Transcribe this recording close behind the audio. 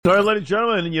All right, ladies and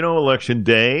gentlemen, Election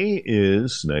Day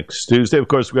is next Tuesday. Of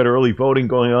course, we've got early voting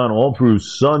going on all through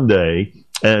Sunday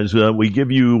as we give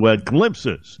you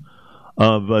glimpses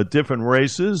of different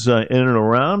races in and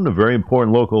around a very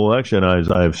important local election, as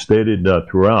I've stated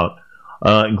throughout,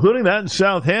 including that in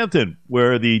Southampton,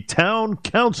 where the town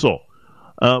council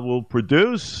will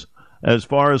produce, as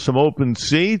far as some open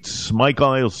seats, Michael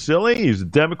Iasilli, he's a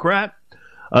Democrat,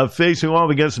 facing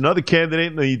off against another candidate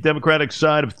in the Democratic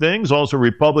side of things, also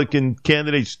Republican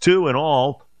candidates, two in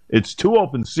all. It's two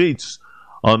open seats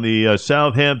on the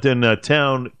Southampton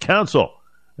Town Council.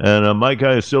 And Mike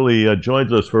Iasilli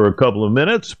joins us for a couple of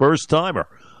minutes, first-timer,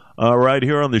 right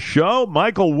here on the show.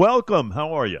 Michael, welcome.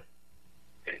 How are you?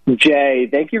 Jay,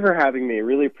 thank you for having me.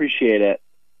 Really appreciate it.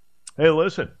 Hey,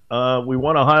 listen, we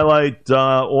want to highlight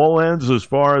all ends as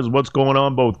far as what's going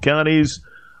on in both counties.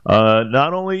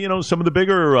 Not only, some of the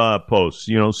bigger posts,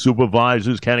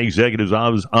 supervisors, county executives,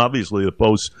 obviously the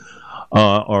posts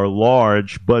are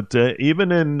large, but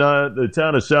even in the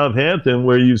town of Southampton,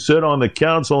 where you sit on the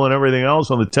council and everything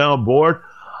else on the town board,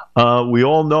 we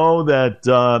all know that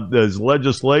there's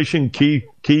legislation,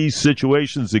 key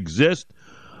situations exist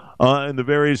in the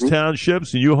various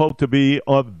townships, and you hope to be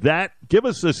of that. Give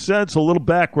us a sense, a little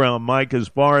background, Mike, as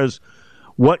far as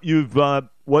what you've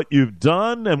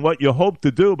done and what you hope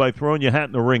to do by throwing your hat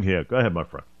in the ring here. Go ahead, my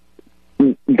friend.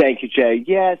 Thank you, Jay.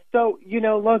 Yeah, so,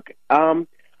 look, I'm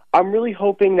really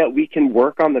hoping that we can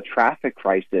work on the traffic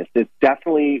crisis. It's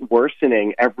definitely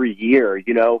worsening every year.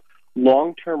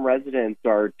 Long-term residents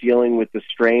are dealing with the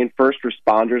strain. First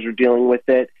responders are dealing with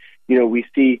it. We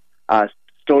see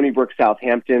Stony Brook,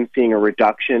 Southampton seeing a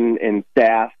reduction in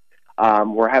staff.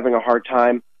 We're having a hard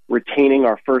time retaining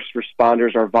our first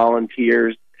responders, our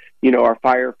volunteers, our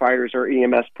firefighters, our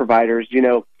EMS providers.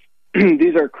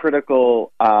 These are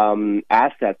critical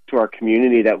assets to our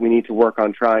community that we need to work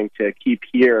on trying to keep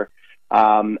here.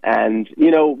 And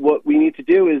what we need to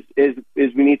do is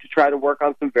we need to try to work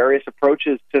on some various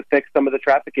approaches to fix some of the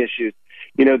traffic issues.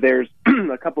 There's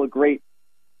a couple of great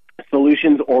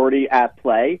solutions already at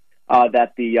play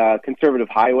that the Conservative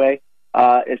Highway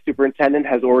superintendent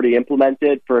has already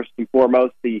implemented. First and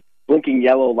foremost, the Blinking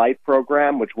Yellow Light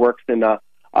program, which works in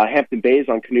Hampton Bays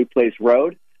on Canoe Place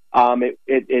Road.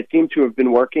 It seemed to have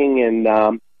been working in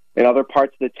other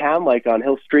parts of the town, like on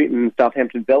Hill Street in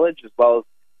Southampton Village, as well as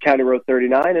County Road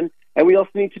 39. And we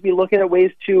also need to be looking at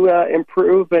ways to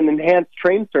improve and enhance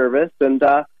train service and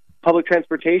public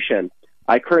transportation.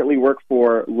 I currently work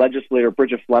for legislator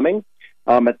Bridget Fleming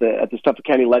at the Suffolk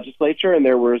County Legislature, and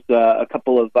there was a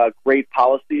couple of great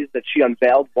policies that she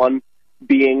unveiled, one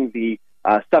being the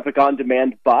Suffolk On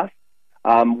Demand bus.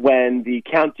 When the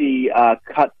county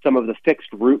cut some of the fixed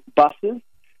route buses,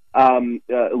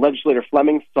 Legislator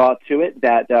Fleming saw to it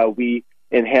that we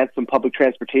enhance some public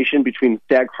transportation between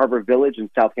Sag Harbor Village and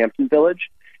Southampton Village.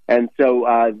 And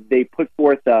so they put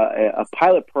forth a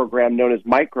pilot program known as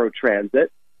microtransit,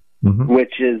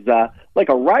 which is like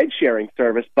a ride-sharing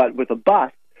service, but with a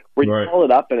bus where you call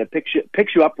it up and it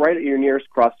picks you up right at your nearest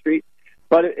cross street.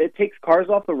 But it takes cars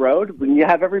off the road when you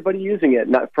have everybody using it,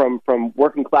 not from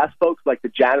working class folks like the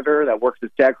janitor that works at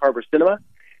Sag Harbor Cinema,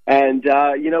 and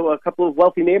a couple of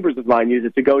wealthy neighbors of mine use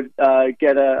it to go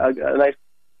get a nice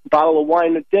bottle of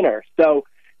wine at dinner. So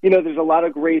there's a lot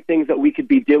of great things that we could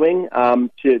be doing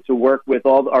to work with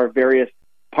all our various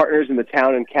partners in the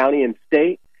town and county and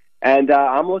state, and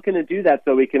I'm looking to do that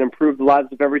so we can improve the lives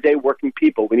of everyday working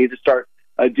people. We need to start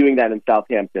doing that in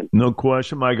Southampton. No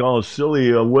question. Mike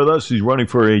Iasilli with us. He's running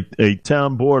for a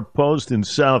town board post in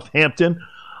Southampton,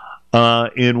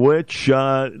 in which,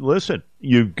 listen,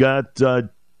 you've got Jay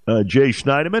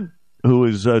Schneiderman, who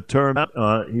is termed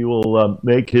out. He will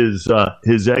make his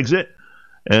exit,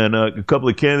 and a couple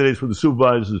of candidates for the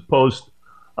supervisor's post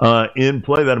in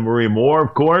play. That Maria Moore,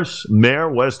 of course, Mayor,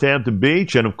 West Hampton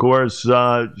Beach, and, of course,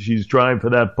 she's trying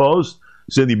for that post.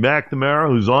 Cindy McNamara,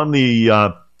 who's on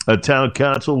the town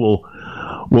council,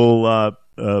 will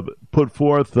put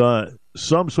forth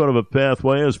some sort of a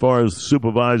pathway as far as the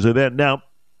supervisor there. Now,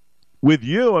 with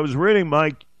you, I was reading,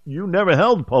 Mike, you never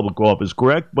held public office,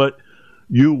 correct? But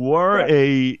you were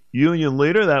a union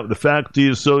leader, that the Faculty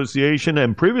Association,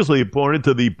 and previously appointed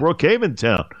to the Brookhaven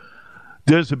Town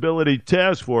Disability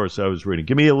Task Force, I was reading.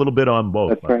 Give me a little bit on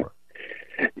both. That's right.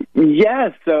 Yeah,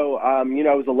 so, I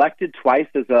was elected twice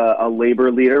as a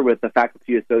labor leader with the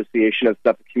Faculty Association of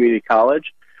Suffolk Community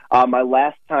College. My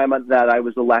last time that I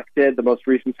was elected, the most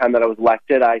recent time that I was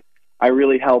elected, I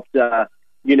really helped, adjunct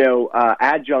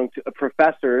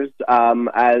professors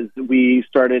as we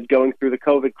started going through the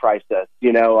COVID crisis.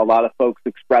 A lot of folks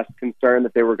expressed concern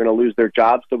that they were going to lose their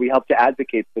jobs, so we helped to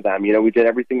advocate for them. We did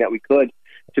everything that we could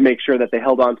to make sure that they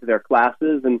held on to their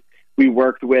classes. And we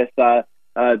worked with the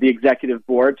executive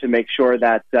board to make sure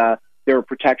that there were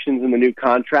protections in the new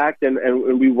contract,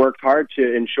 and we worked hard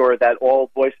to ensure that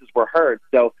all voices were heard.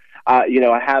 So, I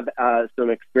have some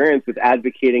experience with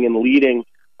advocating and leading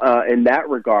in that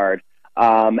regard.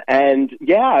 I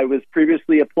was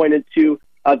previously appointed to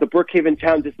the Brookhaven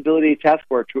Town Disability Task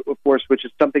Force, which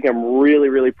is something I'm really,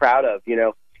 really proud of.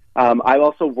 I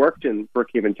also worked in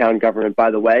Brookhaven Town government,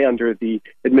 by the way, under the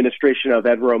administration of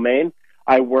Ed Romaine.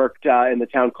 I worked in the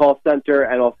town call center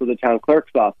and also the town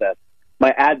clerk's office.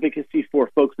 My advocacy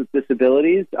for folks with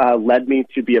disabilities led me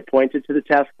to be appointed to the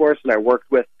task force, and I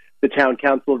worked with the town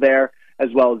council there, as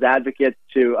well as advocates,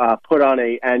 to put on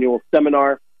an annual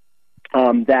seminar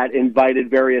that invited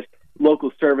various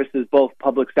local services, both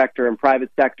public sector and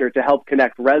private sector, to help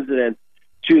connect residents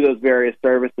to those various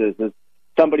services. As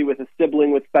somebody with a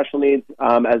sibling with special needs,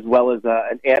 as well as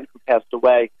an aunt who passed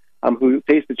away, who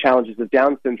faced the challenges of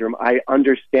Down syndrome, I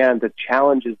understand the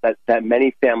challenges that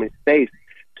many families face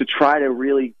to try to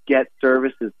really get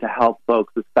services to help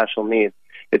folks with special needs.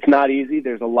 It's not easy.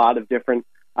 There's a lot of different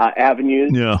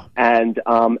avenues. Yeah. And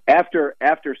after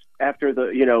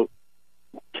the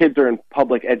kids are in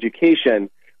public education,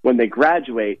 when they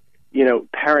graduate,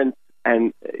 parents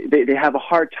and they have a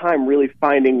hard time really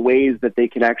finding ways that they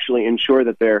can actually ensure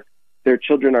that their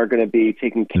children are going to be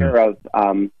taken care of,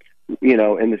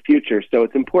 in the future. So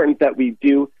it's important that we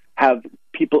do have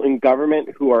people in government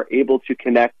who are able to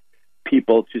connect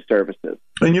people to services.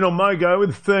 And, Mike, I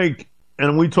would think,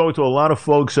 and we talk to a lot of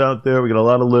folks out there, we got a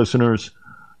lot of listeners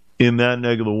in that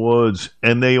neck of the woods,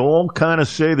 and they all kind of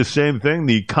say the same thing.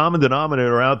 The common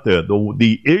denominator out there,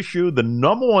 the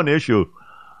number one issue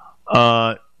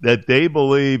that they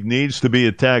believe needs to be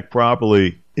attacked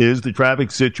properly is the traffic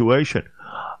situation.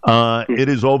 It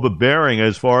is overbearing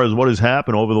as far as what has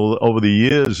happened over the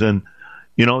years, and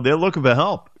they're looking for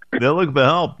help. They're looking for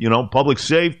help. Public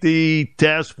safety,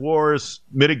 task force,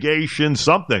 mitigation,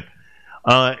 something,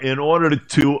 in order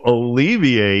to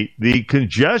alleviate the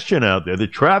congestion out there, the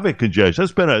traffic congestion.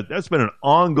 That's been an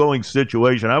ongoing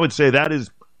situation. I would say that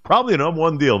is probably the number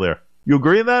one deal there. You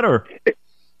agree with that, or?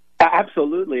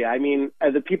 Absolutely. I mean,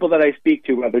 the people that I speak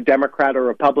to, whether Democrat or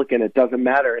Republican, it doesn't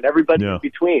matter, and everybody in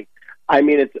between. I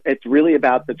mean, it's really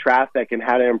about the traffic and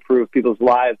how to improve people's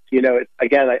lives.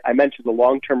 I mentioned the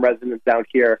long-term residents down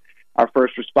here, our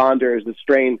first responders, the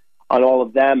strain on all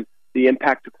of them, the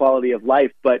impact to quality of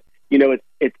life. But,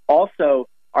 it's also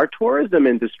our tourism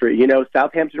industry.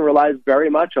 Southampton relies very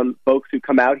much on folks who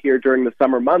come out here during the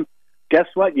summer months. Guess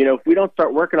what? If we don't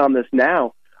start working on this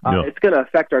now, it's going to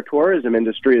affect our tourism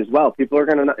industry as well. People are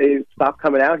going to stop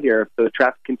coming out here if the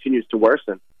traffic continues to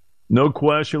worsen. No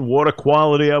question. Water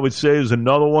quality, I would say, is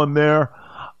another one there.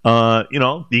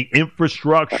 The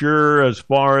infrastructure as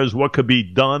far as what could be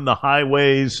done, the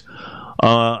highways,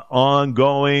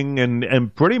 ongoing,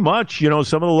 and pretty much, some of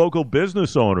the local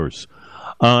business owners.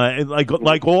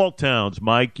 Like all towns,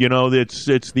 Mike,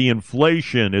 it's the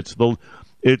inflation, it's the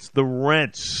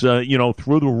rents, through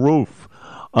the roof.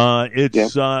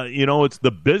 It's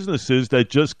the businesses that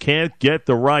just can't get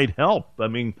the right help. I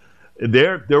mean,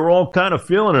 they're all kind of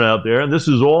feeling it out there, and this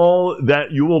is all that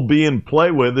you will be in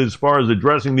play with as far as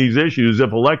addressing these issues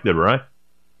if elected, right?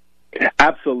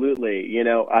 Absolutely.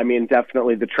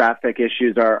 Definitely the traffic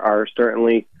issues are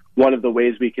certainly one of the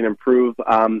ways we can improve,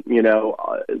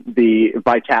 the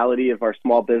vitality of our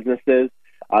small businesses.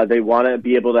 They want to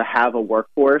be able to have a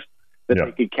workforce that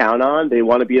they could count on. They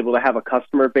want to be able to have a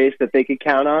customer base that they could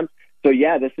count on. So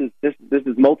this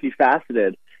is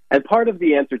multifaceted. And part of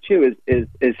the answer too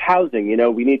is housing.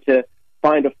 We need to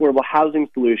find affordable housing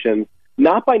solutions,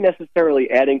 not by necessarily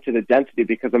adding to the density,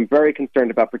 because I'm very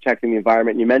concerned about protecting the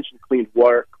environment. You mentioned clean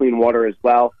water as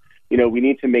well. We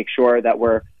need to make sure that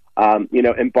we're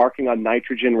embarking on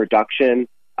nitrogen reduction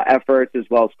efforts, as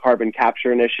well as carbon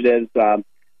capture initiatives,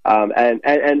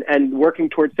 and working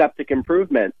towards septic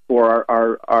improvement for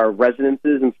our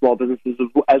residences and small businesses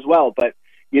as well. But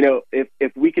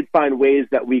if we could find ways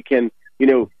that we can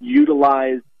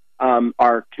utilize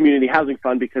our community housing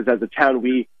fund, because as a town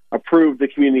we approved the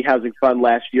community housing fund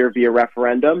last year via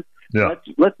referendum. Yeah.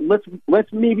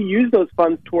 Let's maybe use those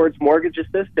funds towards mortgage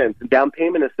assistance and down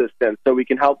payment assistance, so we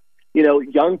can help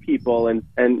young people and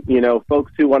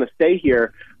folks who want to stay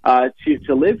here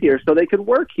to live here, so they could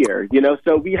work here.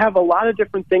 So we have a lot of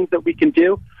different things that we can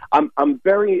do. I'm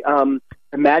very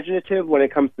imaginative when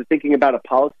it comes to thinking about a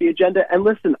policy agenda. And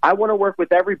listen, I want to work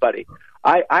with everybody.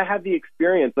 I have the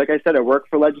experience. Like I said, I work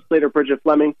for legislator Bridget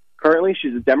Fleming. Currently,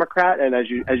 she's a Democrat, and as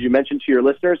you mentioned to your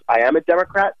listeners, I am a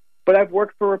Democrat. But I've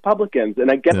worked for Republicans,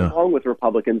 and I get along with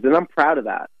Republicans, and I'm proud of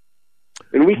that.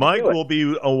 And we can Mike do it. will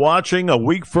be watching a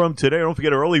week from today. Don't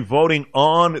forget, early voting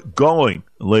ongoing,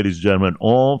 ladies and gentlemen,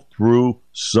 all through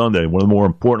Sunday. One of the more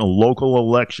important local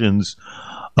elections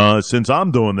since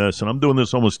I'm doing this, and I'm doing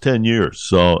this almost 10 years.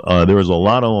 So there is a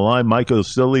lot on the line. Mike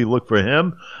Iasilli, look for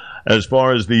him. As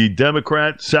far as the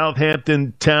Democrat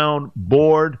Southampton Town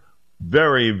Board,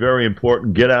 very, very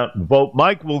important. Get out and vote.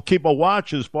 Mike, we'll keep a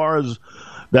watch as far as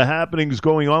the happenings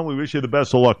going on. We wish you the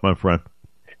best of luck, my friend.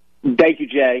 Thank you,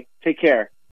 Jay. Take care.